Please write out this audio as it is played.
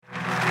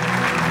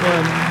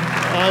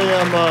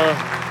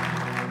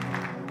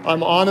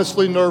I'm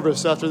honestly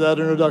nervous after that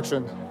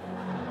introduction.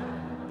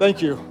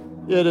 Thank you.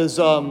 It is,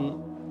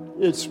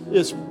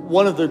 it's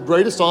one of the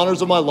greatest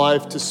honors of my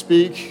life to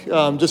speak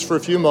just for a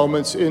few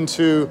moments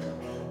into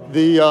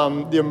the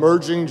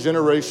emerging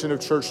generation of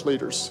church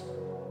leaders.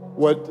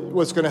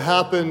 What's going to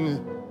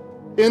happen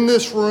in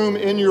this room,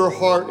 in your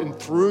heart, and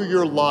through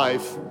your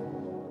life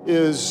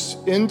is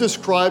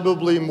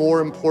indescribably more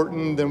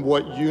important than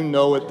what you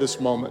know at this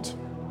moment.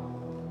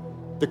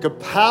 The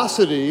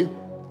capacity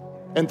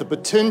and the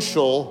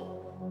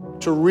potential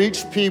to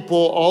reach people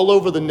all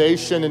over the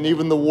nation and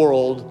even the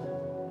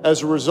world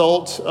as a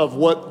result of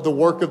what the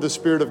work of the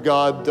Spirit of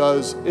God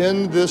does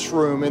in this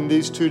room in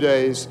these 2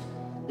 days,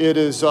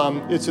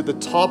 it's at the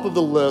top of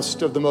the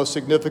list of the most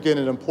significant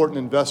and important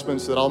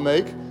investments that I'll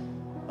make.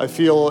 I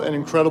feel an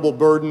incredible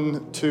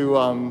burden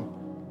to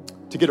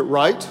get it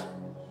right.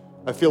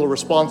 I feel a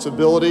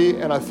responsibility,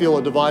 and I feel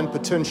a divine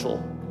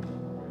potential.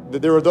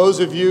 That there are those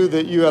of you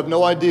that you have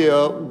no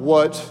idea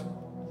what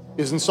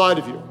is inside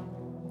of you.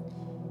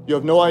 You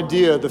have no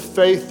idea the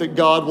faith that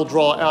God will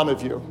draw out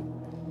of you.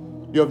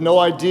 You have no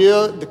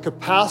idea the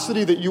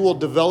capacity that you will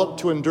develop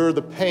to endure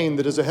the pain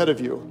that is ahead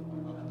of you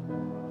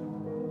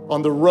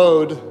on the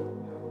road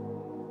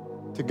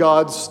to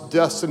God's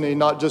destiny,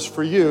 not just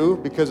for you,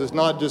 because it's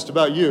not just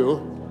about you,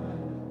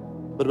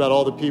 but about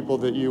all the people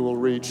that you will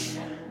reach.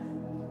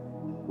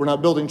 We're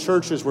not building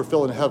churches, we're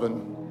filling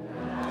heaven.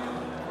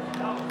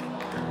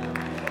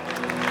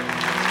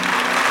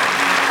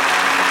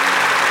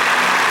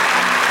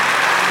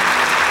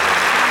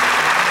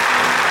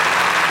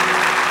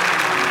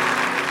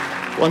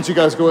 Why don't you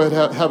guys go ahead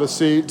and have a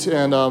seat,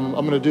 and I'm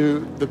going to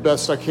do the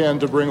best I can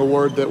to bring a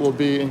word that will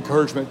be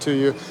encouragement to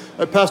you.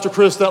 Pastor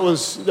Chris, that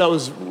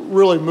was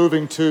really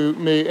moving to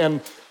me, and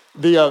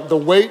the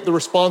weight, the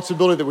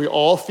responsibility that we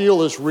all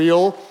feel is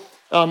real.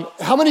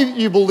 How many of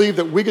you believe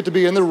that we get to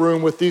be in the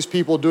room with these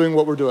people doing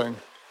what we're doing?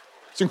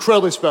 It's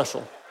incredibly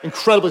special,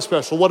 incredibly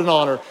special. What an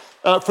honor.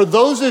 For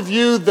those of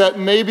you that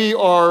maybe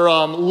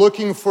are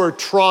looking for a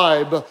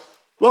tribe,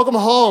 welcome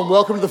home,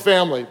 welcome to the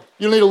family.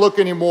 You don't need to look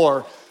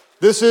anymore.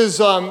 These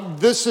are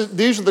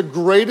the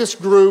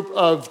greatest group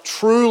of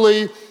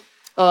truly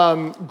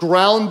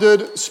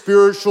grounded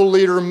spiritual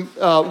leader,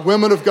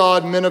 women of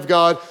God, men of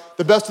God,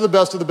 the best of the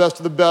best of the best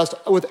of the best.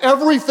 With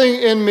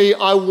everything in me,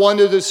 I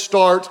wanted to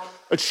start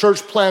a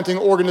church planting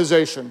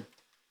organization.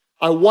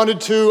 I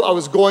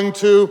was going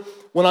to.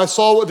 When I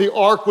saw what the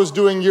Ark was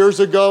doing years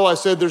ago, I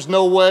said, there's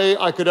no way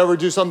I could ever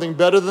do something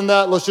better than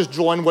that. Let's just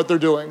join what they're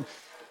doing.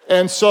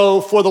 And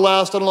so for the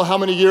last, I don't know how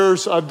many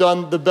years, I've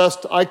done the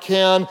best I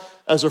can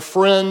as a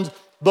friend,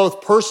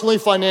 both personally,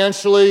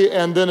 financially,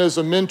 and then as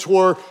a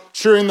mentor,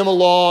 cheering them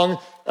along.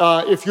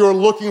 If you're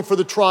looking for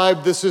the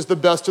tribe, this is the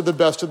best of the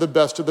best of the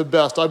best of the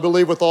best. I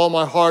believe with all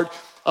my heart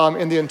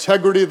in the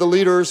integrity of the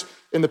leaders,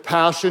 in the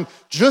passion,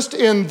 just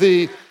in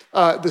the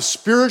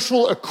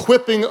spiritual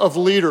equipping of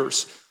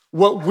leaders.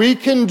 What we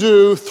can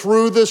do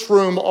through this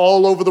room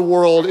all over the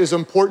world is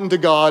important to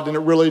God, and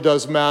it really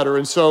does matter.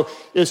 And so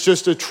it's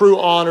just a true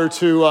honor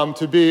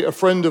to be a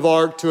friend of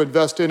Ark, to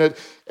invest in it,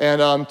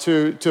 and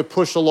to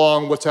push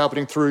along what's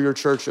happening through your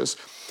churches.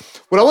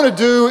 What I want to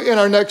do in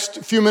our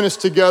next few minutes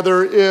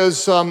together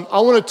is I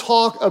want to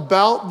talk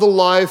about the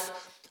life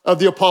of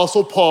the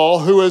Apostle Paul,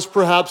 who is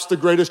perhaps the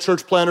greatest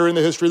church planter in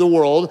the history of the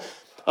world.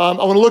 I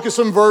want to look at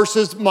some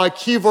verses. My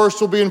key verse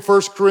will be in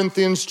 1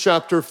 Corinthians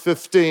chapter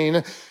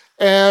 15.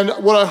 And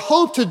what I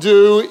hope to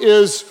do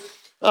is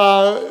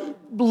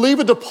leave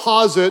a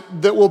deposit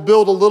that will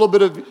build a little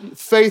bit of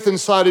faith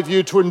inside of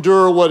you to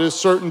endure what is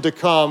certain to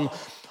come.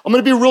 I'm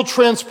going to be real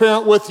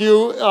transparent with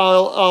you.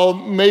 I'll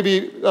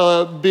maybe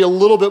be a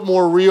little bit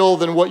more real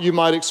than what you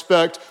might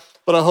expect,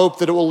 but I hope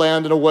that it will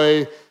land in a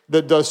way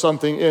that does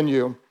something in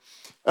you.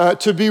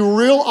 To be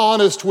real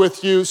honest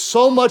with you,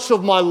 so much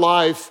of my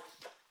life,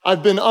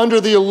 I've been under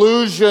the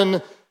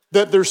illusion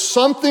that there's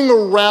something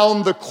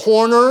around the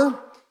corner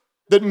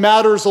that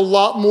matters a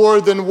lot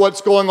more than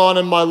what's going on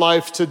in my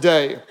life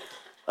today.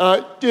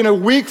 In a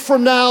week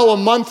from now, a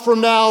month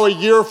from now, a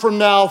year from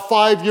now,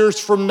 5 years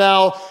from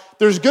now,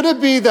 there's gonna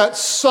be that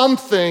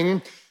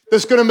something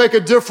that's gonna make a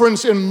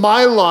difference in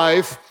my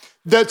life,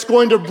 that's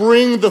going to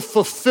bring the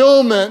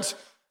fulfillment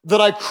that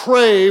I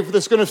crave,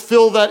 that's gonna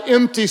fill that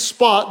empty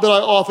spot that I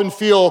often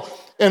feel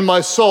in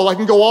my soul. I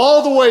can go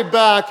all the way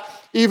back,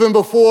 even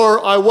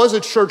before I was a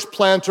church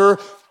planter.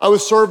 I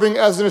was serving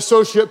as an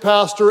associate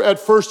pastor at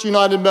First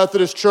United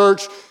Methodist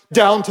Church,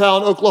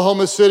 downtown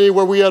Oklahoma City,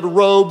 where we had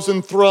robes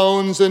and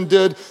thrones and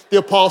did the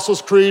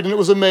Apostles' Creed, and it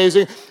was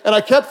amazing. And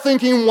I kept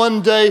thinking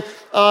one day,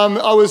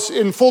 I was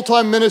in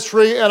full-time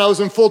ministry, and I was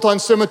in full-time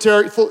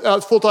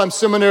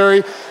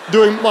seminary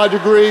doing my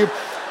degree.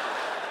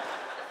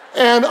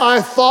 And I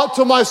thought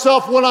to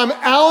myself, when I'm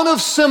out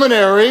of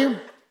seminary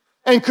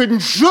and could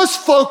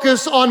just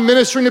focus on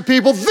ministering to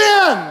people,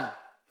 then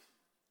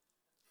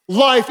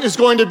life is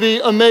going to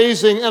be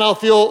amazing and I'll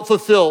feel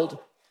fulfilled.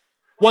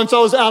 Once I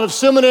was out of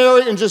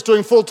seminary and just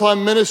doing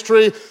full-time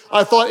ministry,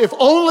 I thought if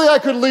only I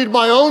could lead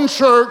my own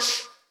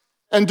church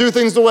and do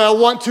things the way I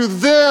want to,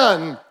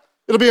 then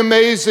it'll be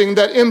amazing.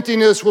 That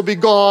emptiness will be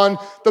gone.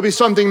 There'll be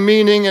something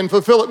meaning and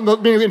fulfilling.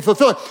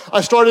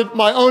 I started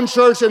my own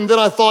church, and then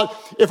I thought,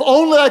 if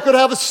only I could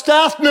have a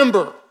staff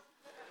member,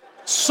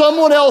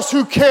 someone else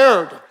who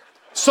cared,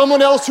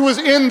 someone else who was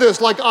in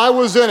this like I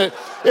was in it.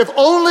 If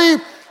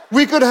only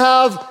we could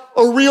have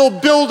a real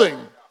building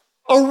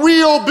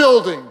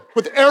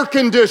with air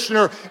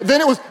conditioner.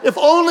 Then it was, if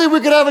only we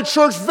could have a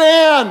church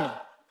van.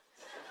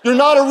 You're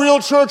not a real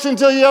church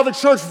until you have a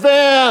church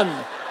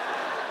van.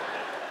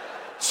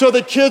 So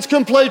the kids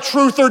can play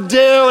truth or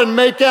dare and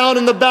make out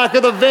in the back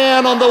of the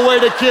van on the way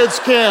to kids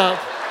camp.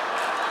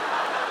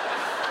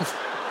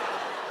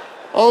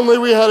 Only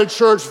we had a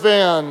church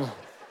van.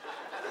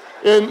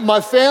 In my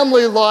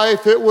family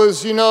life, it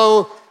was, if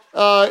only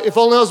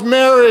I was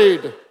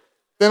married.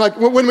 Then like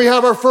when we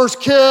have our first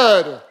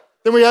kid,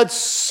 then we had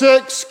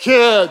 6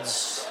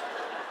 kids.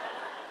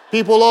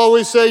 People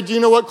always say, do you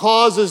know what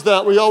causes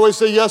that? We always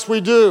say, yes,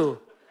 we do.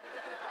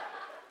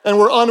 And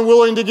we're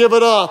unwilling to give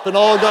it up. And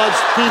all God's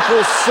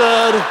people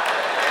said,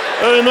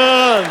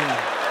 amen.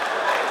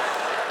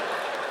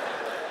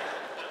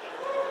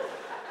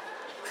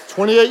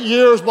 28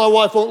 years, my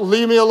wife won't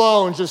leave me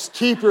alone. Just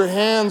keep your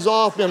hands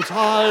off me. I'm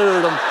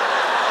tired.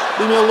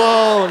 Leave me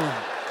alone.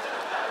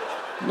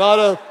 Not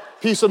a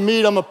piece of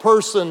meat, I'm a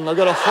person. I've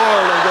got a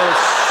heart, I've got a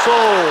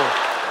soul.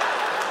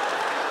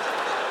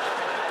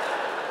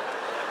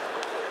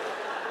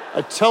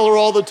 I tell her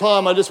all the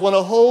time, I just want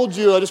to hold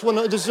you. I just want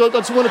to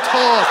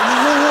talk.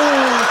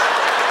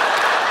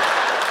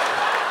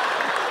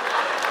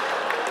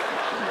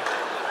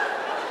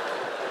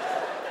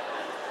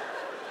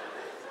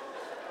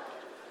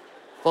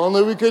 If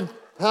only we could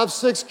have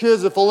 6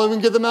 kids, if only we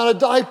can get them out of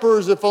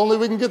diapers, if only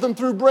we can get them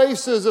through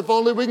braces, if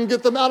only we can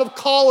get them out of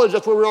college.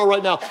 That's where we are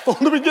right now. If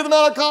only we can get them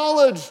out of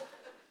college.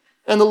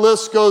 And the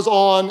list goes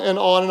on and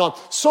on and on.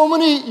 So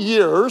many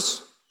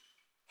years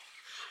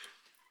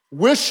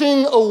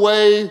wishing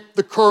away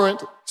the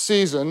current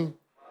season,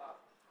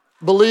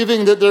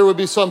 believing that there would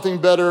be something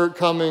better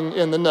coming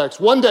in the next.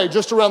 One day,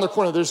 just around the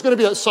corner, there's going to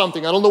be that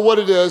something. I don't know what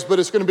it is, but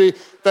it's going to be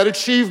that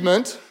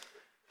achievement,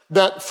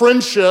 that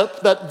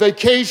friendship, that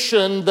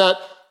vacation, that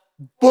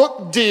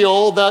book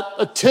deal, that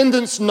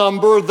attendance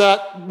number,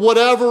 that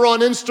whatever on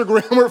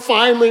Instagram or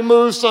finally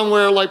moves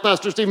somewhere like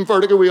Pastor Stephen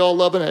Furtick, who we all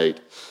love and hate.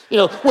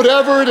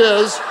 Whatever it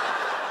is,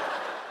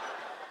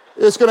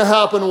 it's going to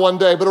happen one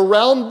day. But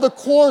around the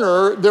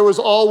corner, there was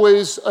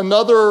always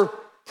another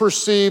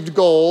perceived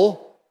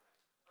goal,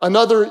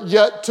 another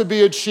yet to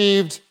be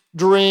achieved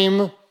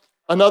dream,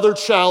 another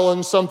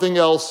challenge, something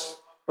else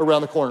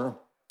around the corner.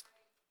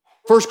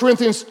 1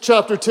 Corinthians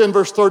chapter 10,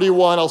 verse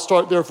 31, I'll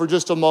start there for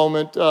just a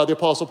moment. The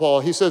Apostle Paul,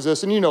 he says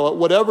this, and you know it,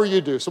 whatever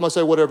you do. Someone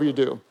say, whatever you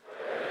do.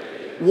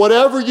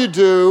 Whatever you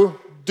do,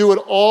 do it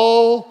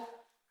all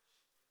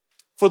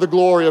for the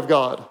glory of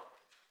God.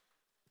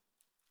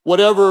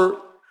 Whatever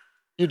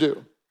you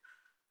do.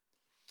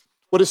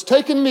 What has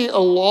taken me a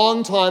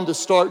long time to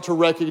start to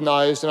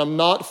recognize, and I'm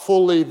not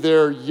fully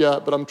there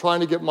yet, but I'm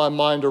trying to get my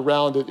mind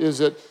around it, is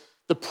that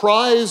the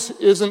prize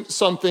isn't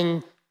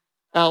something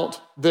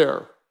out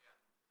there.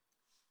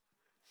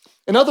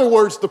 In other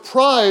words, the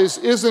prize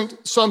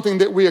isn't something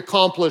that we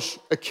accomplish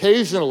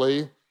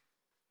occasionally,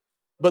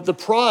 but the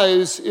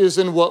prize is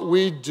in what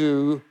we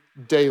do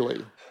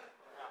daily.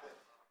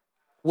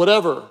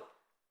 Whatever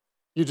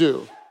you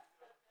do.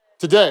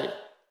 Today,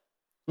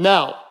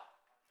 now,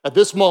 at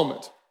this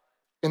moment,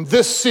 in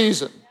this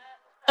season,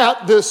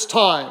 at this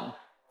time,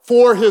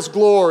 for His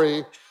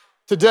glory,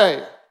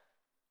 today,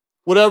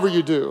 whatever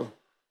you do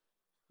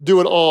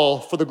it all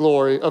for the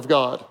glory of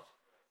God.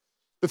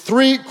 The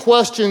 3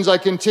 questions I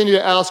continue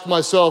to ask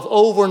myself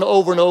over and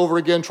over and over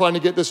again, trying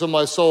to get this in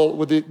my soul,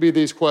 would be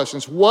these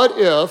questions. What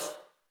if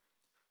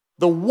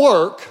the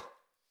work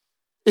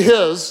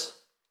is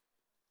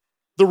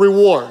the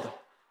reward?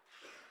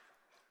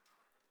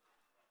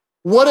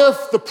 What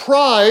if the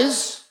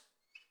prize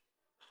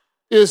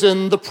is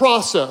in the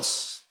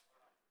process?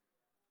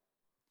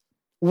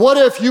 What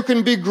if you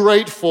can be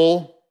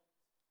grateful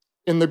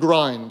in the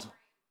grind?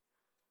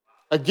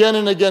 Again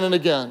and again and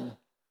again.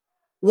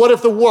 What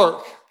if the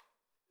work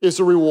is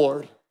the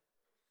reward?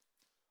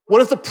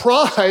 What if the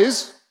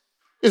prize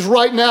is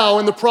right now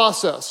in the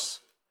process?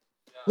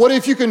 What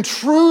if you can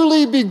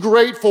truly be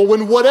grateful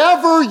when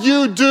whatever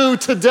you do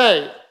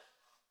today,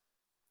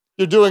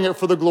 you're doing it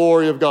for the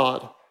glory of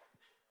God?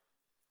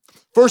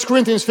 1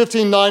 Corinthians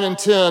 15, 9 and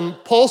 10,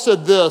 Paul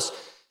said this,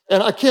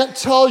 and I can't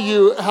tell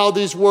you how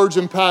these words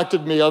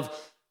impacted me. I've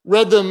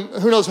read them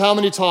who knows how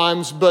many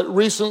times, but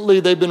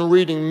recently they've been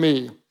reading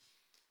me.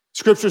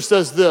 Scripture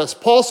says this,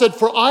 Paul said,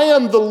 "For I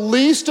am the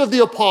least of the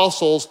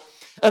apostles,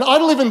 and I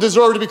don't even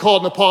deserve to be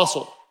called an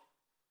apostle.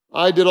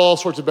 I did all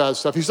sorts of bad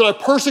stuff." He said, "I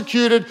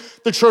persecuted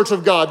the church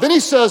of God." Then he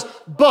says,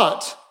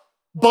 "But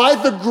by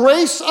the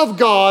grace of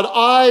God,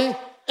 I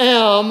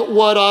am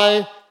what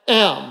I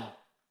am."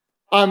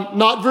 I'm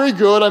not very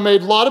good. I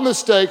made a lot of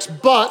mistakes,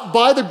 but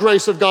by the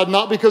grace of God,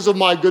 not because of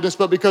my goodness,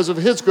 but because of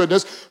his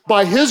goodness,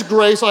 by his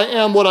grace, I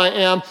am what I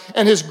am.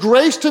 And his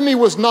grace to me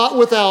was not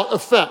without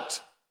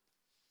effect.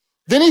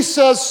 Then he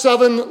says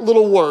 7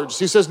 little words.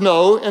 He says,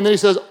 no. And then he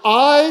says,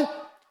 I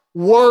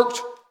worked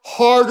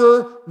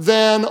harder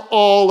than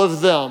all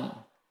of them.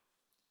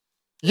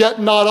 Yet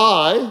not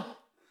I,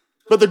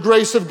 but the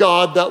grace of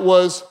God that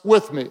was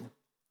with me. In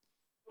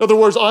other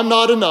words, I'm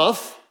not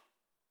enough,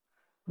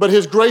 but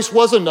his grace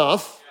was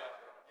enough.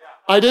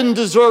 I didn't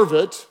deserve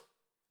it,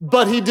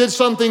 but he did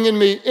something in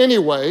me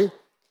anyway.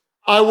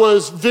 I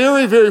was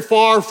very, very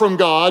far from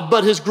God,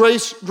 but his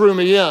grace drew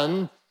me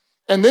in.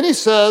 And then he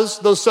says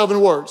those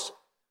 7 words,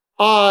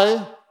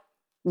 I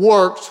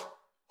worked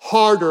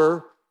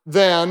harder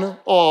than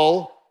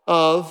all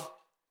of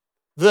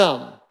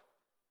them.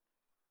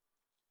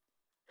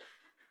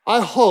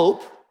 I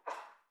hope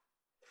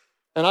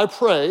and I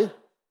pray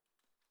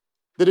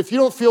that if you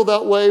don't feel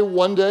that way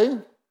one day,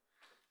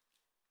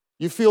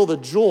 you feel the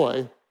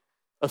joy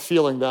of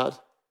feeling that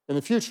in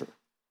the future.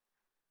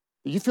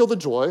 You feel the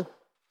joy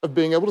of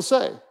being able to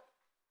say,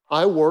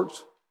 I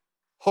worked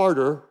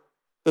harder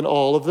than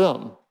all of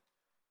them.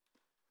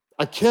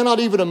 I cannot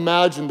even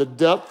imagine the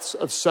depths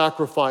of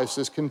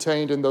sacrifices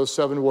contained in those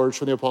 7 words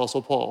from the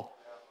Apostle Paul.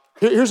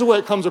 Here's the way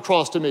it comes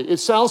across to me. It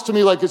sounds to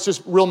me like it's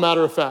just real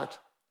matter of fact.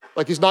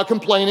 Like he's not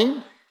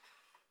complaining.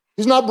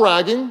 He's not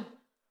bragging.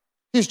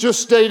 He's just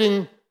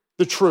stating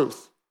the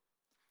truth.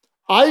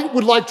 I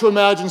would like to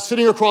imagine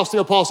sitting across the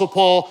Apostle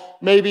Paul,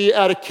 maybe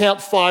at a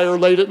campfire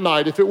late at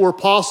night. If it were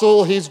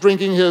possible, he's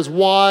drinking his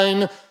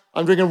wine.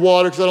 I'm drinking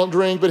water because I don't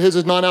drink, but his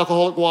is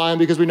non-alcoholic wine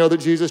because we know that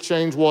Jesus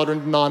changed water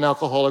into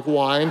non-alcoholic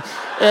wine.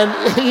 And,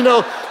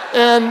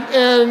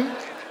 and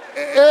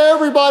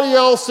everybody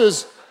else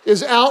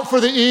is out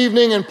for the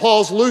evening and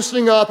Paul's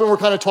loosening up and we're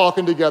kind of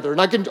talking together. And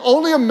I can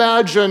only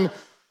imagine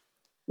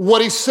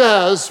what he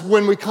says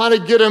when we kind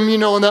of get him,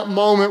 in that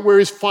moment where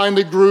he's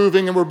finally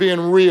grooving and we're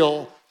being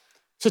real.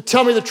 So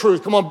tell me the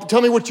truth. Come on,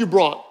 tell me what you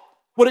brought,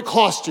 what it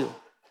cost you.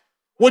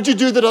 What'd you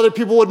do that other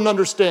people wouldn't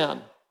understand?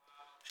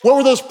 What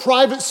were those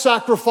private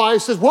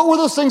sacrifices? What were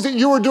those things that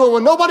you were doing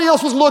when nobody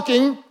else was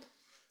looking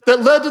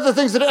that led to the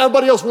things that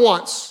everybody else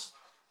wants?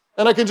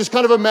 And I can just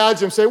kind of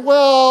imagine him say,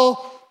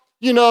 while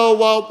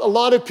a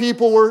lot of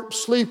people were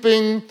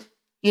sleeping,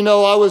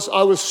 I was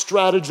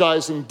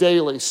strategizing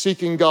daily,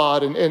 seeking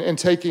God and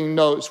taking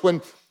notes.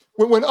 When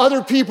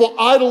other people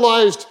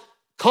idolized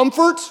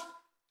comfort,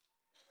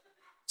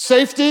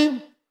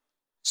 safety,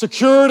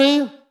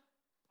 security,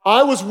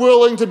 I was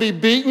willing to be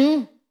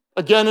beaten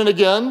again and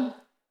again,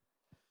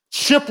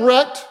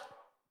 shipwrecked,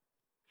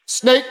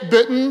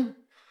 snake-bitten,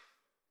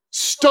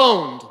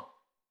 stoned.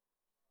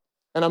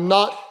 And I'm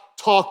not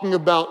talking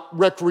about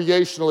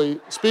recreationally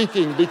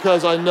speaking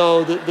because I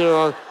know that there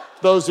are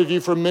those of you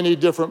from many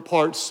different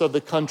parts of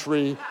the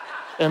country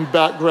and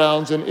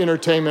backgrounds and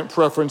entertainment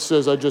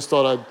preferences. I just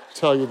thought I'd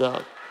tell you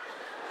that.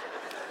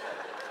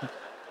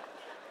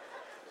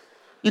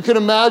 You can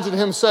imagine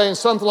him saying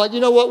something like,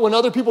 when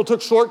other people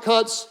took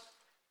shortcuts,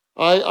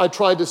 I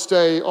tried to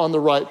stay on the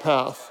right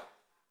path.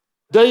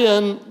 Day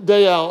in,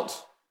 day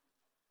out,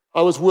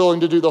 I was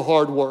willing to do the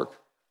hard work.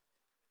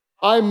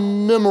 I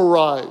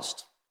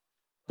memorized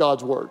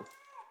God's word.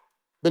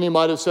 Then he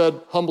might have said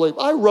humbly,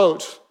 I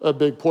wrote a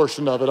big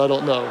portion of it, I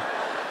don't know.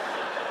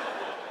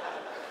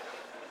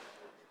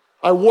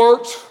 I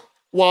worked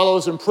while I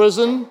was in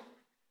prison.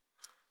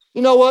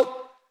 You know what?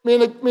 Me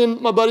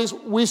and my buddies,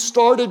 we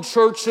started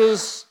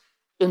churches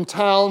in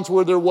towns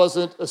where there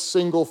wasn't a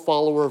single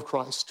follower of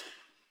Christ.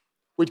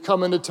 We'd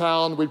come into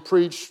town, we'd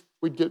preach,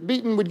 we'd get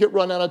beaten, we'd get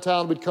run out of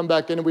town, we'd come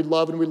back in and we'd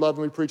love and we'd love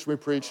and we'd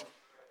preach,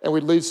 and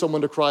we'd lead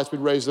someone to Christ,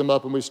 we'd raise them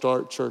up and we'd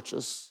start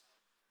churches.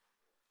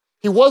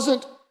 He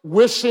wasn't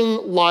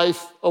wishing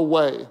life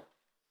away.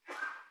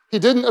 He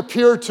didn't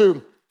appear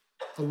to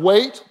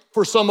wait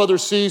for some other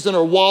season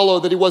or wallow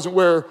that he wasn't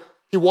where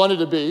he wanted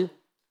to be.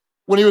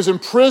 When he was in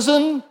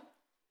prison,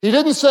 he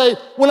didn't say,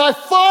 when I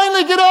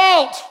finally get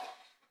out,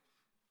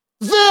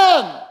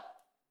 then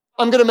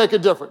I'm going to make a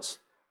difference.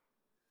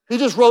 He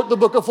just wrote the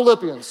book of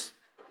Philippians.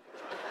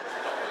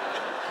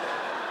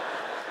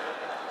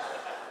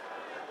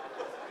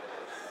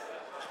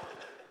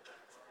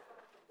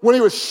 When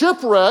he was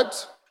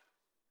shipwrecked,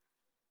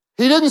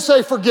 he didn't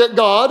say, forget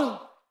God.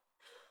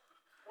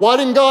 Why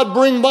didn't God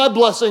bring my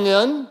blessing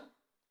in?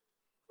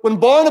 When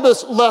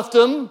Barnabas left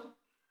him,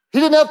 he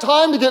didn't have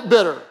time to get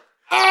bitter.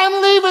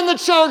 I'm leaving the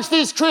church.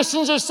 These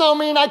Christians are so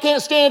mean, I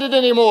can't stand it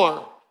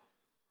anymore.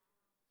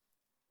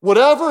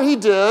 Whatever he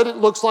did, it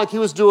looks like he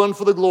was doing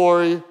for the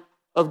glory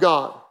of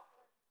God.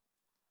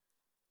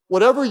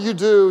 Whatever you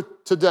do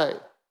today,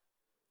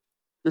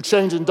 you're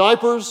changing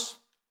diapers,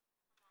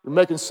 you're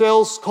making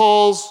sales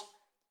calls,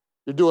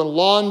 you're doing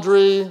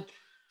laundry,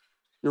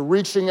 you're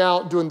reaching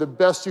out, doing the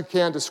best you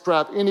can to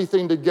scrap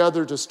anything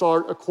together to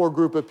start a core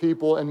group of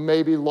people and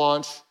maybe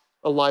launch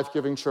a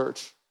life-giving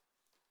church.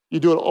 You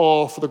do it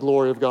all for the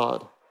glory of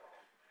God.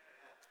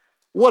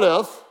 What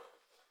if,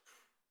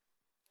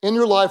 in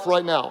your life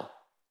right now,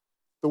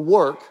 the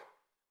work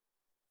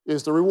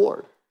is the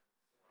reward?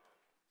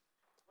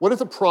 What if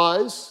the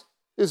prize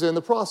is in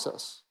the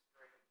process?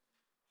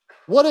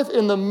 What if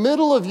in the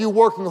middle of you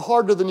working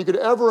harder than you could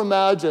ever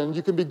imagine,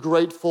 you can be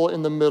grateful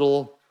in the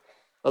middle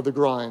of the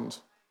grind?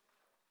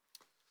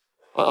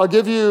 I'll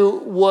give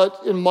you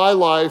what in my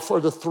life are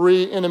the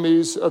three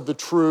enemies of the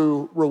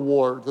true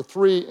reward, the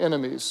three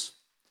enemies.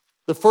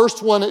 The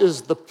first one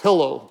is the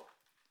pillow,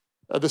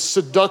 the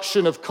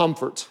seduction of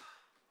comfort.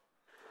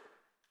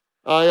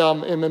 I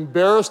am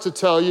embarrassed to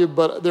tell you,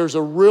 but there's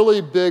a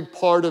really big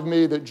part of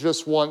me that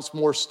just wants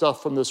more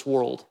stuff from this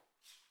world.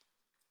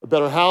 A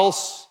better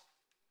house,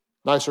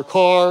 nicer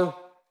car,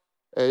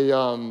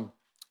 a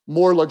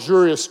more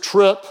luxurious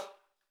trip,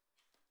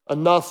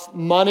 enough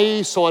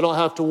money so I don't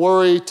have to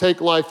worry, take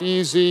life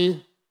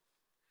easy.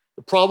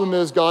 The problem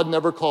is God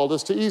never called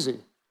us to easy.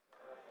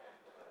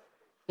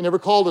 He never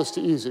called us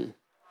to easy.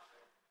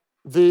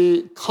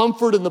 The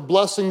comfort and the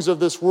blessings of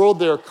this world,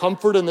 they are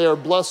comfort and they are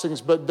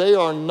blessings, but they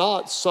are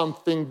not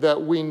something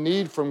that we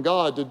need from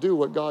God to do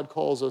what God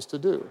calls us to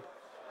do.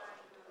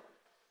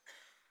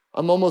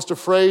 I'm almost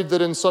afraid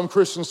that in some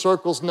Christian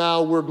circles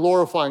now we're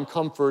glorifying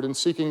comfort and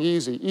seeking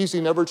easy.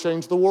 Easy never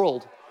changed the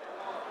world.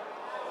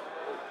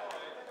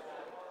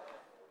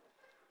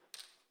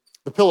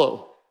 The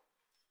pillow,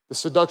 the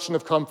seduction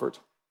of comfort.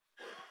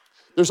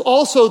 There's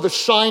also the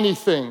shiny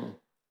thing,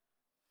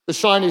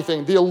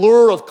 the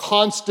allure of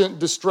constant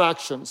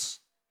distractions.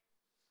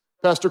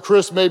 Pastor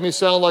Chris made me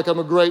sound like I'm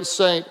a great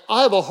saint.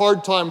 I have a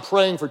hard time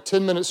praying for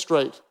 10 minutes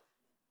straight.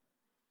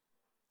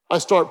 I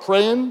start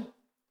praying,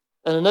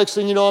 and the next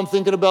thing you know, I'm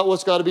thinking about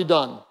what's got to be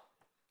done.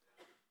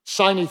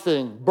 Shiny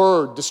thing,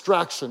 bird,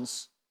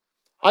 distractions.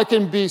 I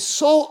can be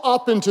so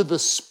up into the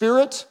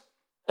spirit,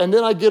 and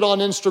then I get on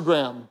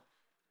Instagram.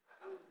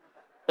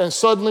 And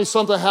suddenly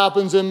something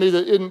happens in me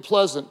that isn't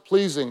pleasant,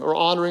 pleasing, or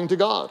honoring to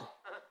God.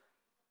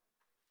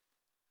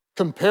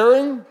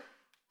 Comparing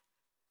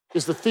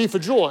is the thief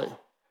of joy.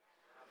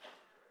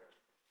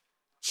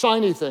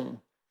 Shiny thing.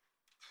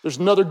 There's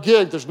another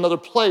gig, there's another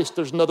place,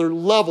 there's another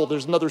level,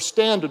 there's another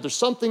standard, there's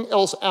something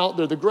else out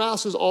there. The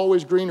grass is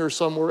always greener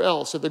somewhere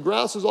else. If the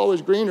grass is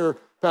always greener,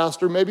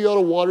 Pastor, maybe you ought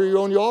to water your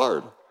own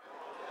yard.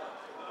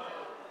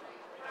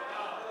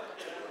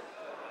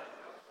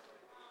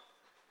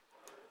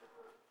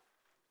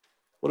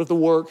 What if the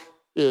work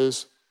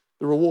is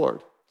the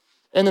reward?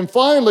 And then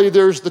finally,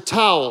 there's the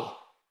towel,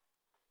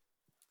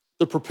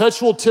 the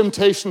perpetual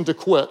temptation to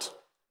quit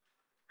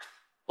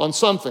on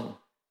something.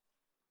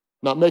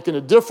 Not making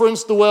a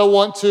difference the way I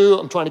want to.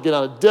 I'm trying to get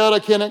out of debt. I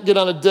can't get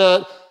out of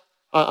debt.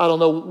 I don't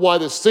know why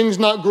this thing's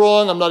not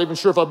growing. I'm not even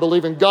sure if I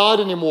believe in God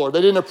anymore.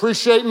 They didn't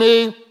appreciate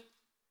me.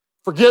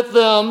 Forget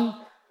them.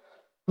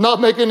 Not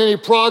making any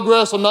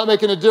progress. I'm not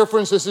making a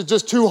difference. This is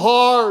just too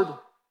hard.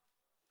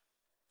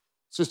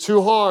 It's just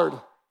too hard.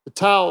 The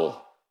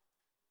towel.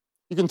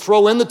 You can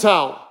throw in the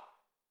towel.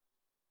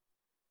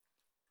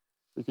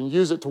 You can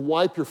use it to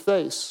wipe your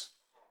face.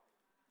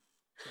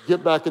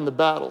 Get back in the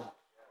battle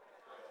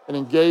and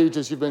engage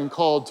as you've been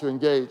called to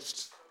engage.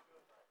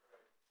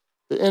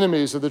 The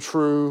enemies of the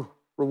true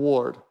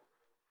reward.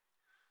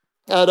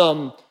 At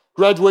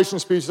graduation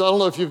speeches, I don't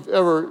know if you've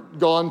ever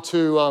gone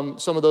to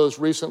some of those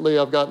recently.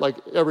 I've got like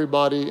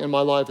everybody in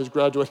my life is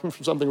graduating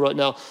from something right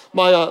now.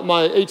 My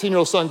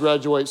 18-year-old son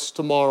graduates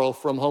tomorrow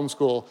from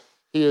homeschool.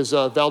 He is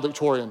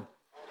valedictorian.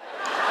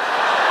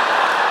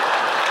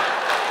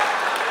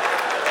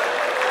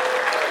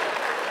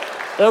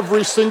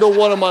 Every single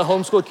one of my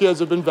homeschool kids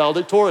have been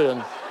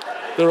valedictorian.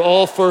 They're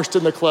all first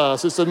in the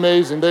class. It's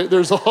amazing.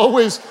 There's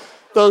always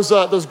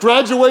those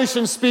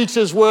graduation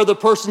speeches where the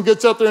person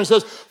gets up there and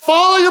says,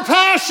 follow your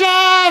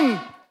passion,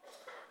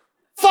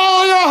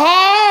 follow your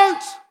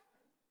heart,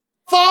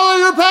 follow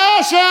your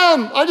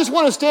passion. I just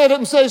want to stand up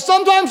and say,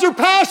 sometimes your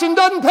passion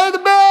doesn't pay the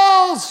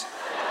bills.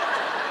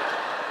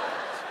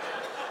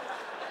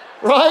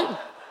 Right?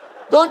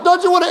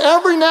 Don't you want to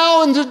every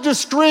now and then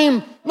just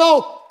scream,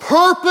 no,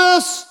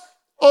 purpose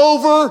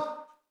over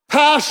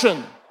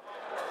passion.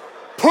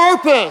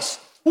 Purpose.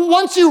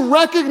 Once you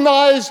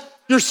recognize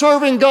you're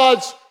serving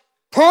God's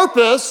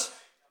purpose,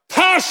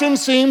 passion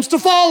seems to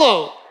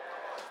follow.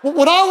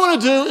 What I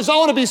want to do is I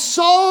want to be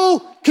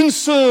so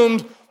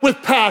consumed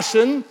with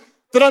passion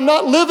that I'm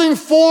not living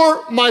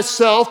for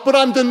myself, but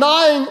I'm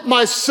denying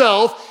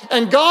myself,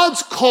 and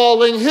God's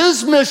calling,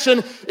 His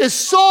mission is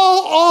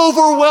so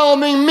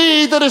overwhelming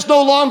me that it's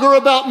no longer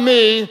about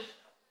me,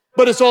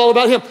 but it's all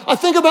about Him. I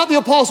think about the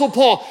Apostle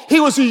Paul.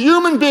 He was a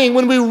human being.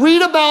 When we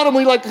read about him,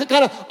 we like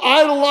kind of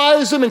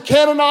idolize him and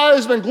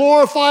canonize him and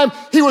glorify him.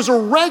 He was a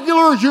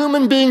regular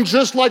human being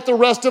just like the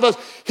rest of us.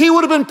 He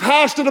would have been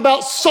passionate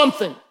about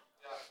something.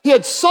 He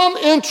had some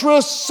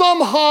interest, some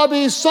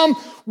hobby, some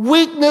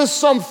weakness,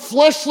 some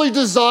fleshly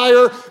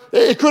desire.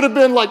 It could have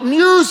been like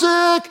music.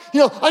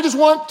 I just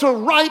want to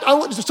write. I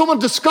want someone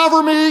to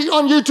discover me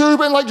on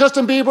YouTube and like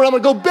Justin Bieber. I'm going to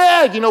go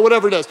big,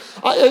 whatever it is.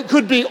 It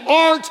could be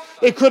art.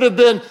 It could have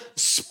been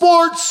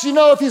sports.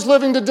 If he's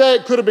living today,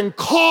 it could have been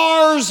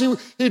cars.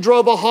 He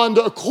drove a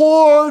Honda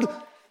Accord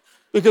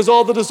because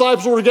all the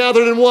disciples were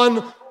gathered in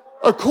one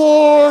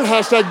Accord,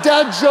 hashtag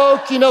dad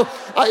joke,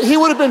 he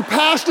would have been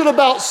passionate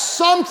about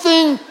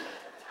something,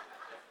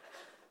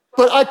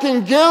 but I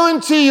can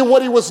guarantee you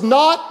what he was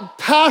not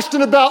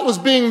passionate about was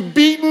being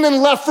beaten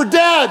and left for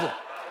dead.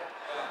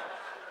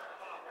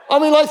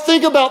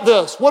 Think about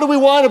this. What do we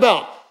whine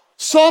about?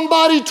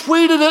 Somebody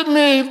tweeted at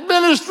me,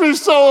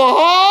 ministry's so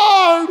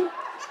hard.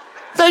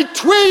 They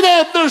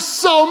tweeted, they're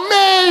so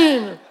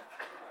mean.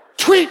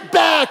 Tweet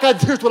back.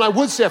 Here's what I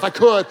would say if I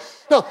could.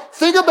 No,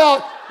 think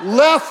about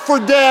left for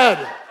dead.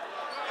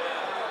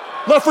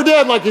 Left for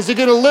dead, like, is he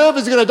gonna live?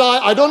 Is he gonna die?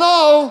 I don't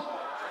know.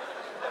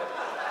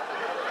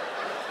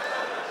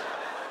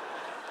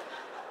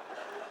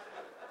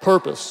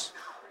 Purpose.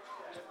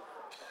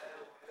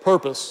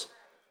 Purpose.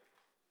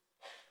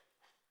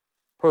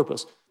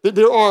 Purpose.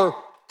 There are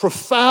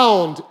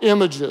profound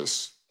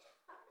images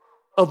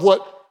of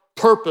what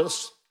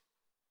purpose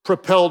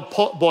propelled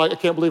Paul. Boy, I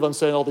can't believe I'm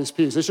saying all these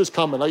P's. It's just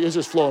coming. It's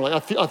just flowing. I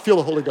feel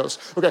the Holy Ghost.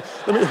 Okay,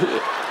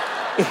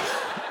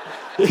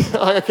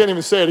 I can't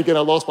even say it again.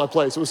 I lost my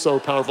place. It was so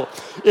powerful.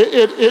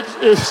 It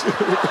is.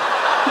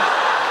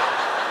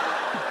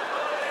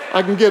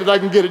 I can get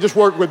it. Just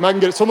work with me. I can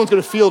get it. Someone's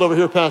going to feel it over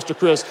here, Pastor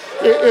Chris.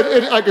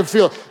 I can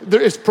feel it.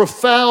 There is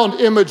profound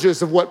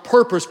images of what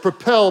purpose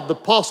propelled the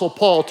Apostle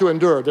Paul to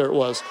endure. There it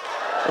was.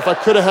 If I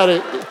could have had a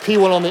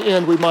P1 on the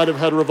end, we might have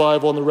had a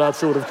revival and the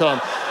rapture would have come.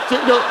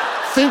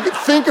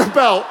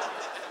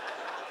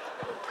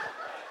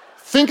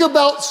 Think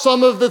about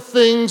some of the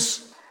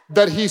things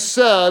that he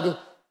said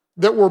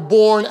that were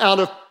born out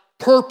of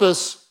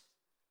purpose,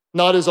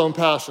 not his own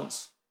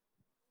passions.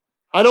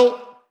 I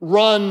don't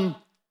run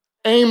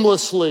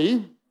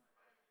aimlessly.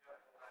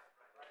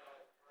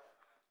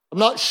 I'm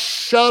not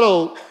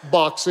shadow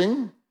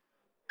boxing.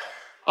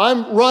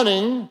 I'm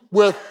running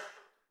with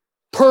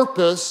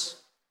purpose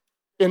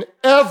in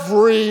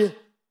every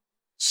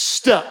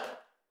step.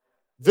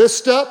 This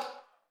step,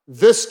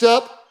 this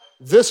step,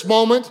 this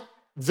moment,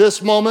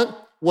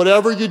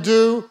 whatever you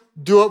do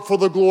it for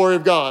the glory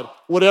of God.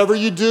 Whatever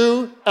you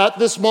do at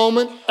this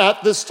moment,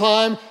 at this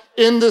time,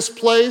 in this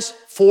place,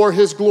 for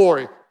his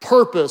glory.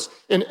 Purpose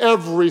in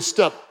every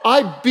step.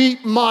 I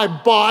beat my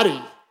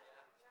body.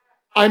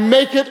 I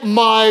make it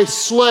my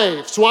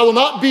slave, so I will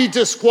not be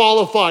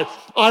disqualified.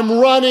 I'm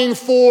running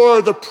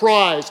for the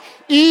prize.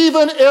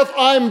 Even if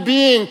I'm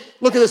being,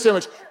 look at this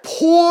image,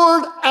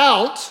 poured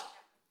out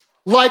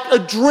like a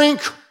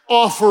drink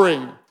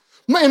offering.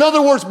 In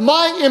other words,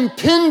 my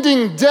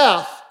impending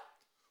death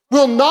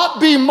will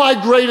not be my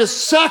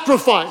greatest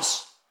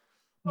sacrifice,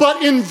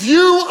 but in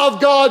view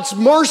of God's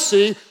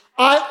mercy,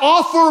 I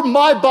offer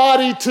my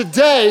body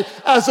today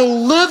as a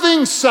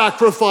living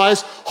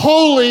sacrifice,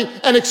 holy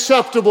and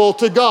acceptable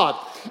to God.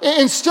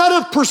 Instead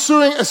of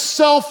pursuing a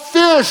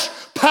selfish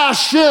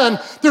passion,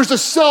 there's a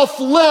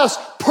selfless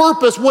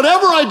purpose.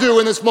 Whatever I do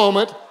in this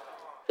moment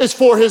is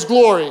for his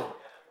glory.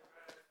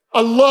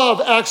 I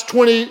love Acts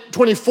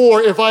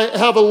 20:24. If I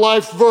have a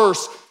life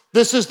verse,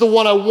 this is the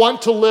one I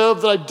want to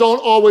live, that I don't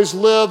always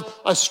live.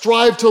 I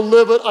strive to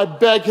live it. I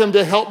beg him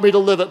to help me to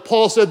live it.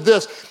 Paul said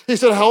this. He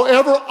said,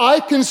 however, I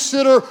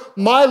consider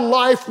my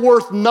life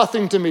worth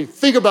nothing to me.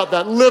 Think about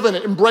that. Live in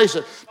it. Embrace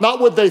it.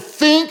 Not what they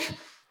think,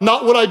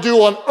 not what I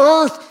do on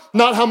earth,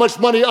 not how much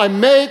money I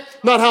make,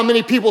 not how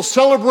many people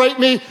celebrate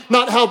me,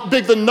 not how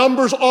big the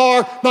numbers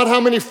are, not how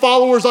many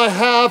followers I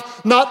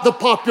have, not the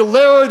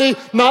popularity,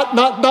 not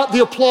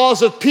the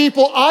applause of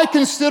people. I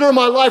consider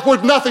my life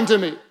worth nothing to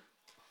me.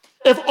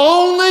 If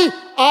only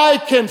I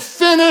can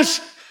finish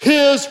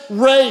his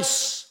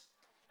race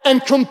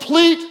and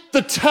complete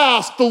the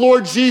task the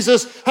Lord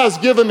Jesus has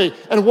given me.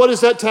 And what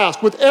is that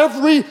task? With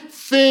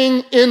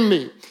everything in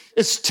me,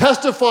 it's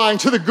testifying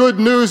to the good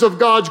news of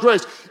God's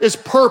grace. It's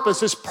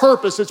purpose, it's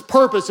purpose, it's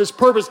purpose, it's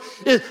purpose.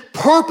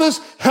 Purpose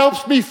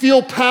helps me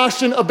feel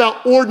passion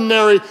about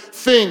ordinary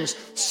things.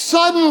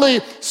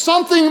 Suddenly,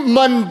 something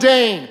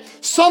mundane,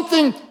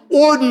 something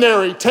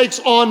ordinary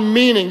takes on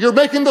meaning. You're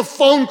making the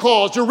phone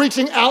calls. You're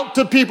reaching out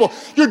to people.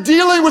 You're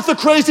dealing with the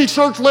crazy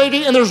church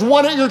lady, and there's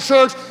one at your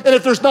church, and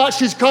if there's not,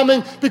 she's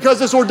coming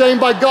because it's ordained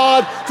by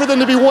God for them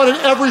to be one in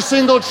every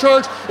single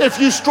church.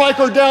 If you strike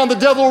her down, the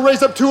devil will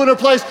raise up two in her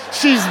place.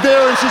 She's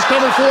there, and she's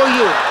coming for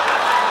you.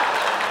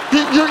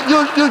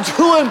 You're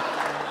doing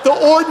the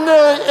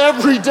ordinary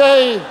every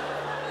day.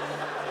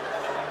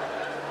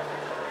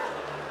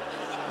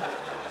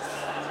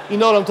 You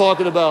know what I'm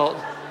talking about.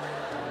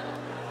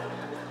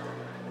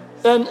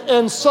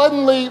 And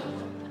suddenly,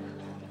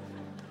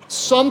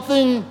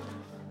 something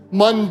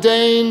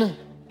mundane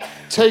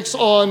takes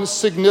on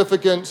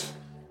significant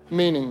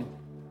meaning.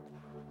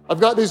 I've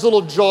got these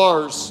little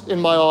jars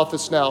in my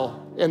office now,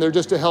 and they're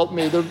just to help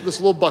me. They're just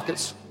little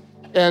buckets.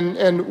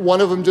 And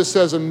one of them just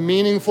says a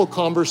meaningful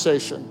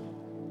conversation.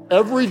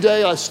 Every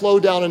day I slow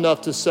down enough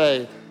to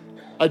say,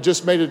 I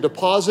just made a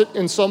deposit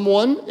in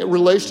someone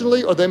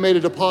relationally, or they made a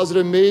deposit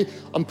in me.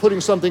 I'm putting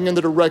something in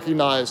there to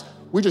recognize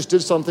we just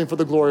did something for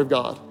the glory of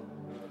God.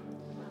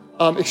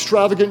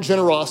 Extravagant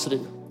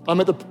generosity. I'm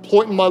at the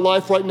point in my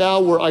life right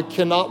now where I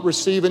cannot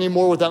receive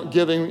anymore without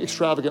giving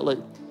extravagantly.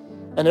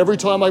 And every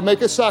time I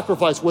make a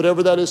sacrifice,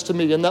 whatever that is to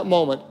me in that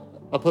moment,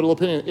 I put a little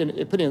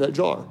penny in that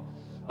jar.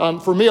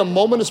 For me, a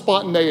moment of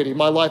spontaneity,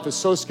 my life is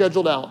so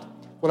scheduled out.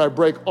 When I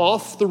break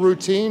off the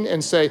routine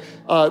and say,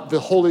 the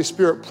Holy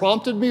Spirit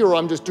prompted me, or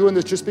I'm just doing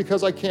this just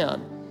because I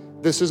can,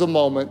 this is a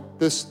moment,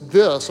 this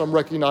I'm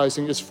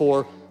recognizing is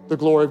for the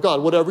glory of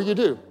God, whatever you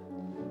do.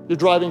 You're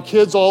driving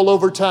kids all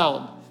over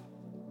town.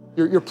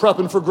 You're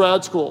prepping for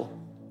grad school.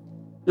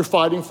 You're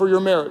fighting for your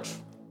marriage.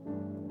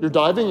 You're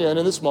diving in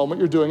this moment,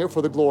 you're doing it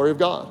for the glory of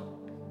God.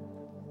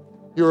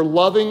 You're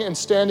loving and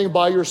standing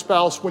by your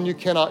spouse when you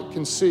cannot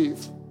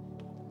conceive.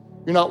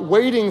 You're not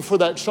waiting for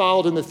that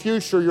child in the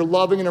future, you're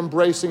loving and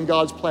embracing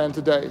God's plan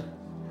today.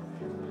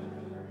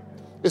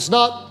 It's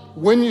not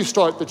when you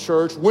start the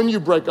church, when you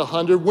break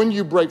 100, when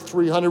you break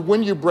 300,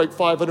 when you break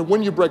 500,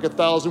 when you break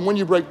 1,000, when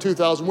you break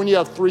 2,000, when you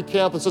have 3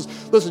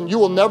 campuses. Listen, you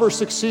will never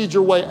succeed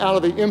your way out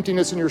of the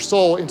emptiness in your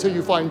soul until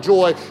you find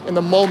joy in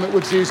the moment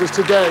with Jesus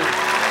today.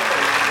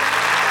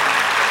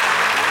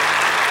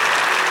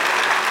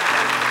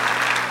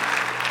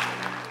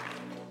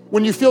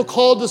 When you feel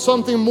called to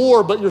something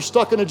more, but you're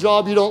stuck in a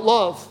job you don't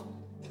love,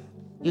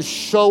 you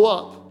show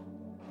up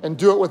and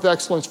do it with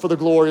excellence for the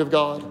glory of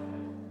God.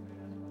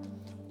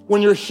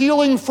 When you're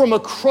healing from a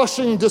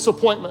crushing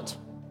disappointment,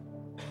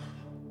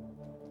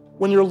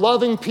 when you're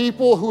loving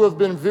people who have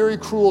been very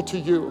cruel to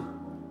you,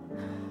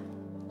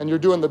 and you're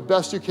doing the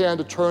best you can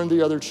to turn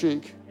the other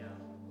cheek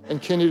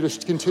and continue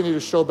to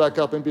show back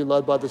up and be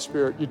led by the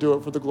Spirit, you do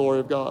it for the glory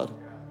of God.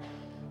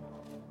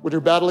 When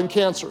you're battling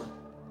cancer,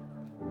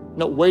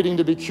 not waiting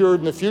to be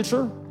cured in the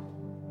future,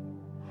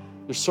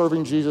 you're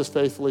serving Jesus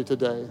faithfully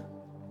today.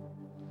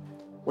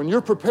 When you're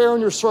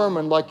preparing your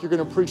sermon like you're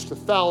going to preach to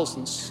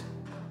thousands,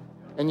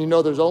 and you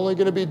know there's only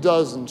going to be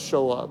dozens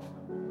show up,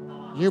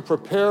 you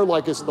prepare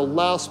like it's the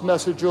last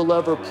message you'll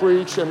ever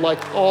preach and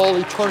like all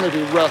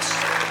eternity rests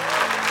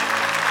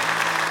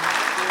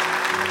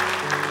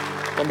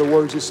on the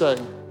words you say.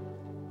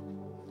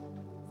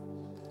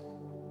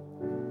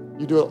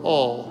 You do it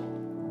all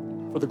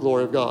for the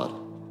glory of God.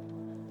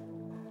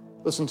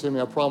 Listen to me,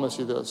 I promise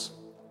you this.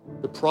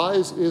 The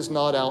prize is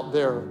not out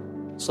there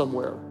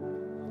somewhere.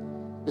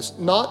 It's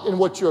not in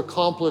what you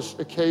accomplish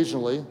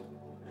occasionally.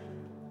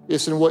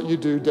 It's in what you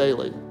do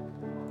daily.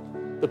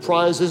 The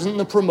prize isn't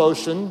the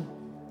promotion,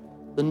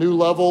 the new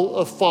level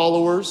of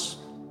followers,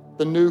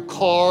 the new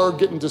car,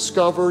 getting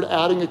discovered,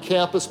 adding a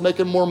campus,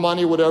 making more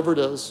money, whatever it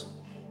is.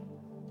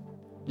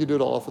 You do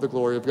it all for the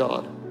glory of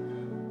God.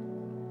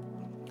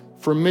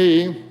 For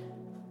me,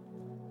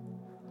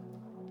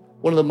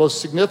 one of the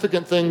most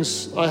significant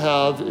things I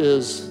have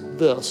is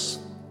this.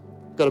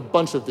 I've got a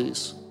bunch of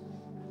these.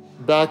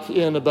 Back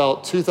in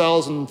about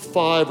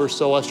 2005 or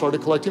so, I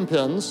started collecting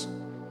pins.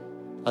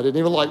 I didn't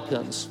even like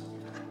pins.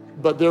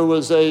 But there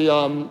was a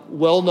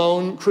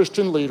well-known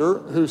Christian leader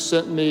who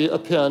sent me a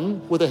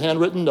pin with a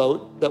handwritten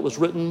note that was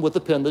written with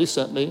the pin that he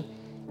sent me.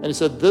 And he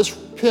said, this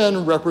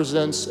pin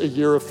represents a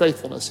year of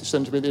faithfulness. He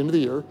sent it to me at the end of the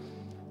year.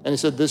 And he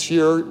said, this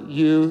year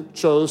you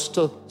chose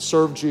to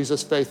serve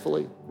Jesus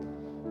faithfully.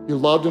 You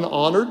loved and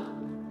honored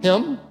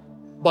him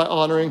by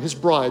honoring his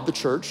bride, the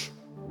church.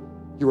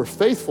 You were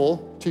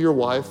faithful to your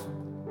wife.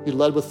 You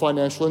led with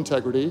financial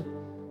integrity.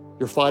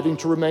 You're fighting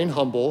to remain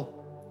humble.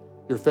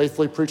 You're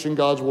faithfully preaching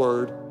God's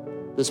word.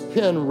 This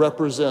pin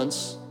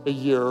represents a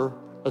year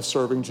of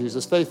serving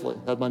Jesus faithfully.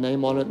 Had my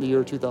name on it in the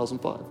year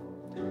 2005.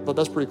 I thought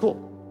that's pretty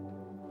cool.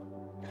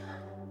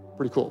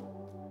 Pretty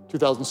cool.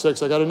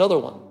 2006, I got another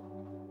one,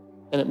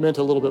 and it meant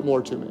a little bit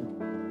more to me.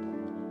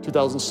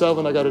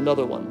 2007, I got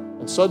another one,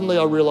 and suddenly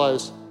I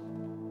realized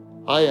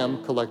I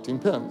am collecting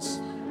pins.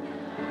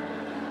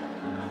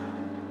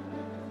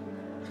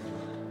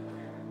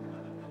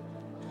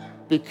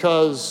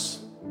 Because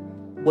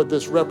what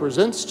this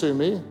represents to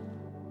me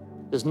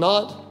is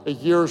not a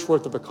year's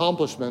worth of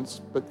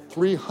accomplishments, but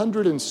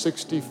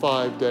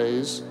 365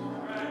 days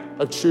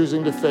of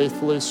choosing to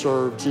faithfully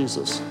serve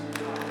Jesus.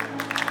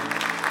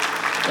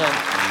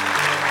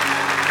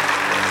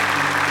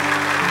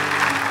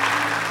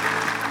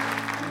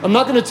 I'm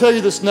not going to tell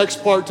you this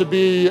next part to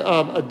be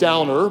a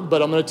downer,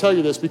 but I'm going to tell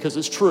you this because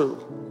it's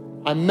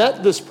true. I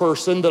met this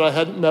person that I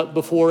hadn't met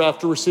before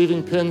after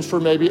receiving pins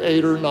for maybe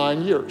 8 or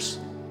 9 years.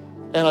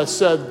 And I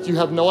said, you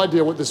have no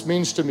idea what this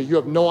means to me. You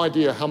have no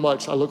idea how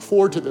much I look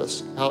forward to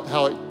this, how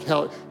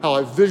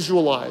I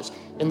visualize.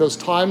 In those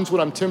times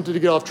when I'm tempted to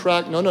get off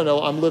track,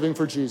 no, I'm living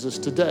for Jesus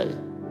today.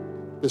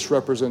 This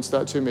represents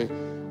that to me.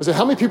 I said,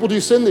 how many people do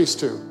you send these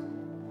to?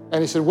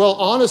 And he said, well,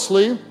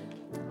 honestly,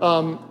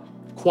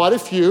 quite a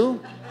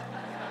few,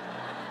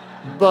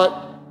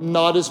 but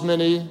not as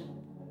many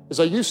as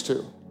I used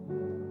to.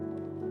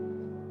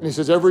 And he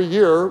says, every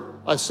year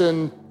I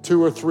send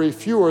 2 or 3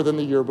 fewer than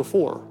the year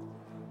before.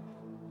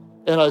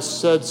 And I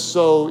said,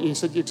 so, he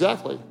said,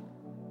 exactly.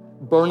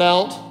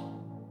 Burnout,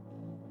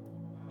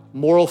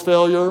 moral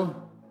failure,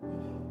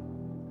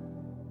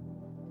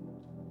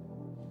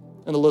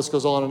 and the list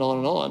goes on and on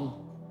and on.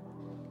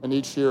 And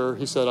each year,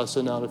 he said, I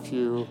send out a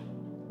few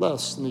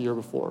less than the year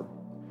before.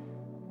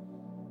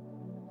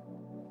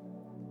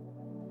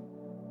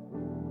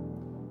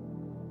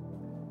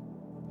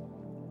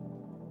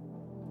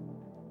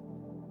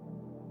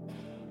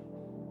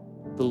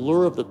 The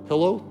lure of the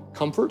pillow,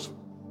 comfort,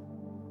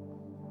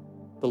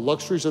 the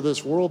luxuries of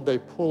this world, they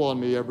pull on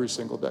me every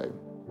single day.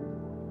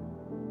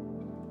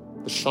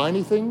 The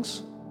shiny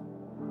things,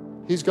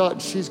 he's got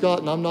and she's got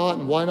and I'm not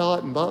and why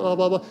not and blah, blah,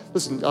 blah, blah.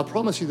 Listen, I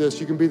promise you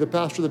this, you can be the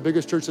pastor of the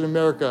biggest church in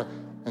America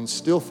and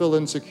still feel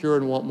insecure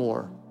and want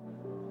more.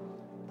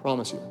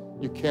 Promise you,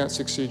 you can't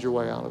succeed your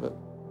way out of it.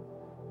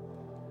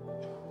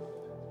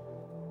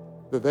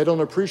 That they don't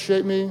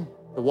appreciate me,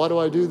 that why do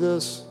I do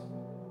this?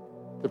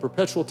 The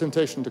perpetual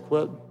temptation to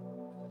quit.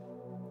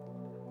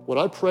 What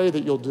I pray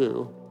that you'll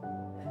do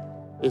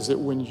is that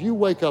when you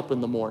wake up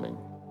in the morning,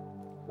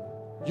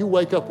 you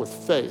wake up with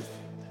faith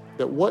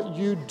that what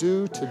you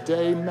do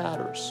today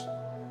matters.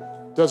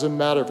 Doesn't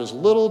matter if it's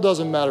little,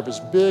 doesn't matter if it's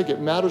big,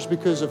 it matters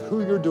because of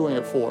who you're doing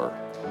it for.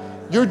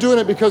 You're doing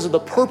it because of the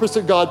purpose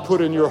that God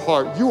put in your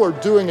heart. You are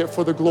doing it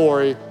for the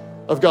glory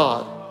of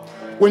God.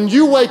 When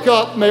you wake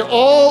up, may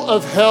all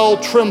of hell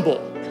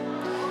tremble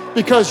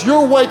because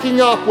you're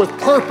waking up with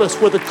purpose,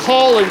 with a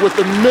calling, with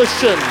a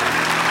mission.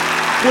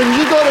 When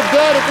you go to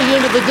bed at the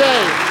end of the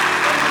day,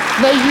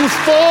 may you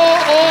fall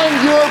on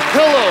your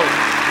pillow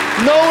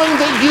knowing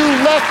that you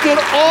left it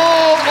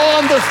all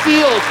on the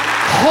field,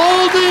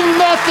 holding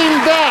nothing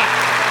back,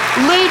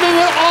 leaving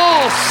it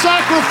all,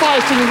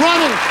 sacrificing,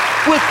 running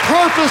with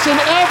purpose in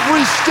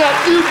every step.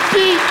 You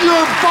beat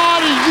your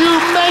body, you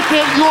make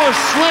it your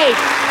slave.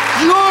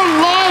 Your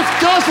life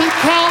doesn't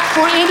count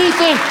for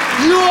anything.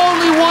 You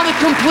only want to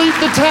complete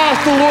the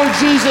task the Lord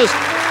Jesus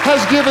has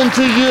given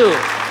to you.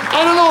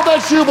 I don't know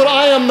about you, but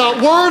I am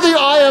not worthy,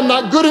 I am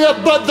not good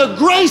enough, but the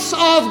grace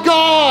of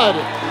God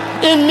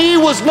in me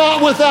was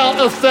not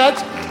without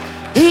effect.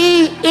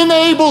 He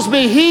enables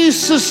me, He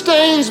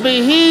sustains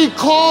me, He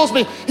calls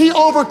me, He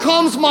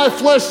overcomes my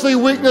fleshly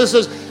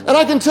weaknesses. And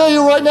I can tell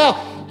you right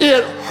now,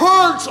 it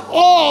hurts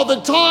all the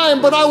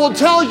time, but I will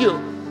tell you,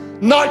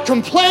 not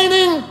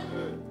complaining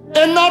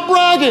and not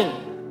bragging,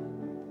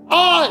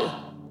 I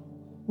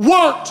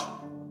worked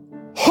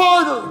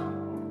harder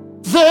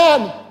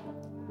than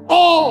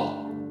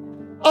all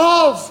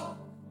of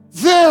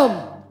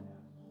them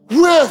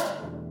with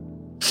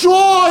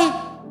joy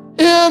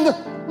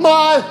in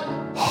my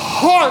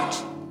heart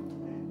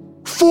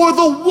for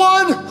the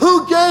one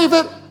who gave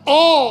it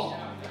all.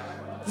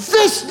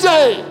 This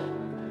day,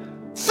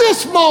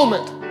 this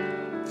moment,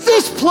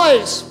 this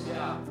place,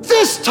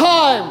 this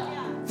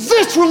time,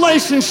 this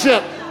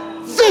relationship,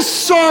 this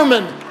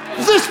sermon,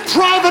 this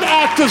private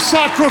act of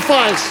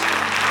sacrifice,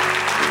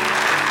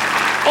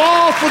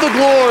 all for the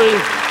glory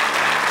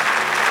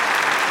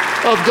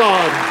of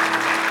God.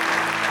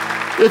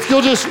 If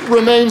you'll just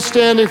remain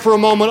standing for a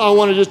moment, I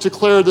want to just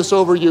declare this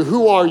over you.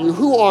 Who are you?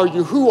 Who are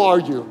you? Who are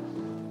you?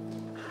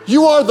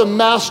 You are the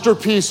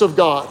masterpiece of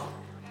God,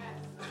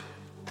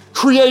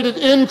 created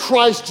in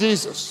Christ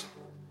Jesus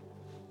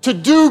to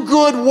do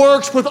good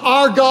works with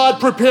our God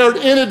prepared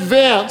in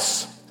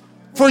advance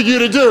for you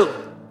to do.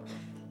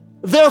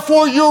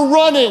 Therefore, you're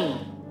running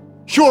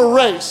your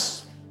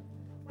race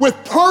with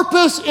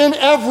purpose in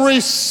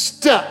every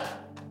step.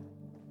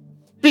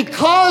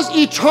 Because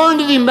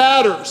eternity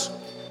matters,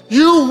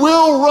 you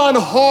will run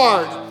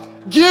hard,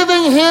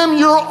 giving Him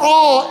your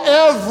all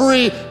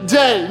every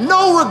day.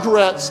 No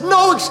regrets,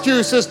 no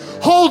excuses,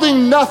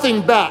 holding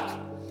nothing back.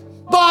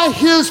 By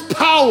His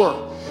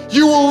power,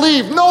 you will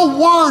leave no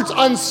words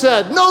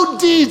unsaid, no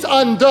deeds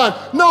undone,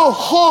 no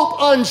hope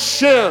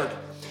unshared.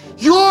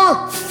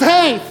 Your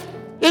faith,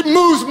 it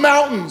moves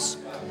mountains.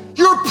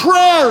 Your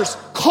prayers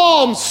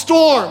calm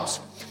storms.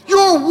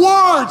 Your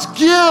words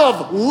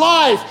give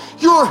life.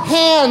 Your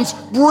hands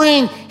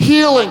bring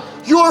healing.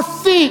 Your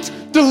feet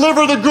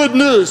deliver the good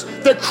news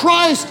that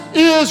Christ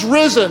is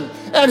risen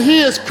and He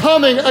is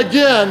coming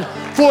again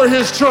for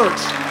His church.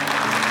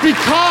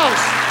 Because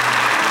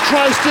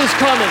Christ is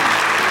coming,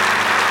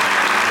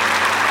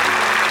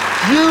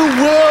 you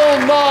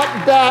will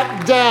not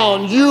back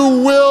down.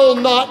 You will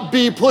not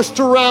be pushed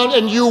around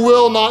and you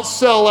will not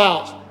sell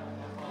out.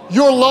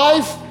 Your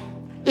life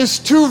is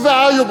too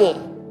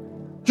valuable.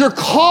 Your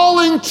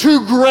calling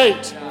too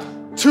great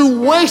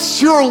to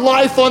waste your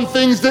life on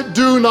things that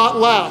do not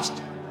last.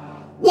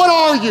 What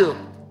are you?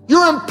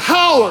 You're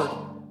empowered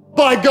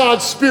by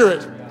God's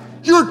Spirit.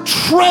 You're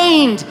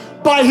trained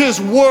by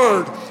His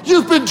Word.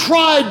 You've been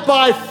tried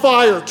by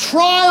fire.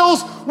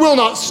 Trials will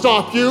not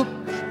stop you.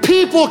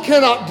 People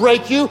cannot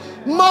break you.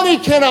 Money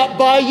cannot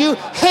buy you.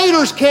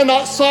 Haters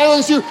cannot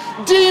silence you.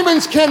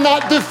 Demons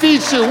cannot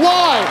defeat you.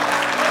 Why?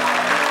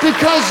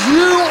 Because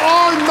you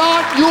are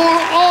not your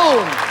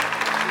own.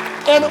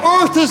 And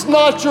earth is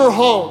not your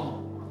home.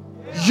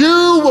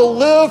 You will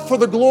live for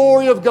the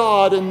glory of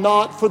God and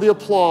not for the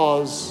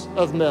applause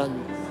of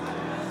men.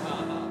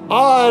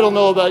 I don't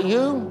know about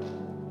you,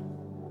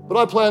 but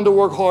I plan to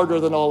work harder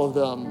than all of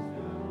them.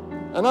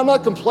 And I'm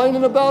not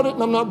complaining about it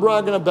and I'm not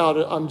bragging about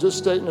it. I'm just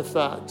stating a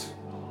fact.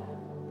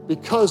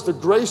 Because the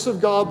grace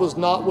of God was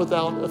not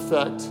without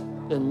effect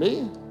in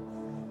me.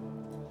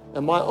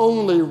 And my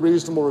only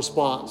reasonable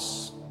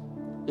response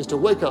is to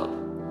wake up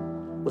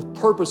with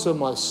purpose in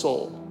my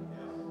soul,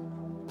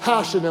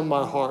 passion in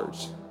my heart,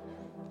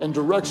 and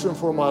direction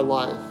for my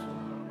life,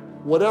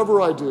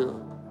 whatever I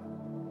do,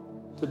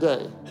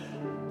 today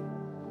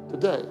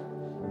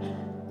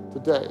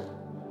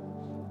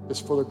is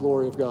for the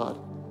glory of God.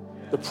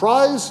 The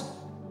prize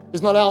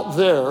is not out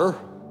there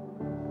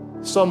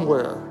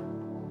somewhere.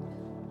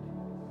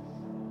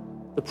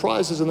 The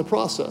prize is in the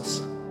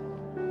process.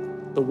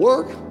 The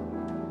work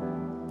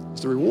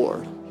is the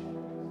reward.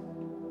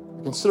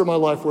 I consider my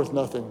life worth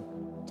nothing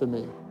to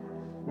me.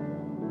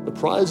 The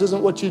prize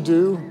isn't what you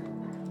do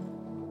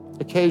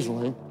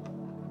occasionally.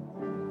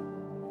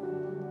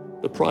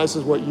 The prize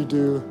is what you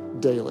do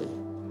daily.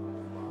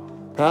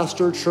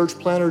 Pastor, church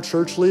planter,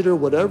 church leader,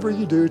 whatever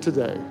you do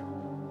today,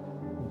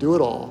 do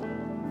it all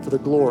for the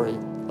glory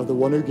of the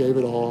one who gave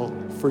it all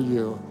for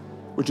you.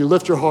 Would you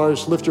lift your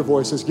hearts, lift your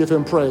voices, give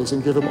him praise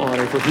and give him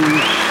honor, for he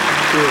is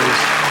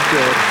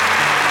good.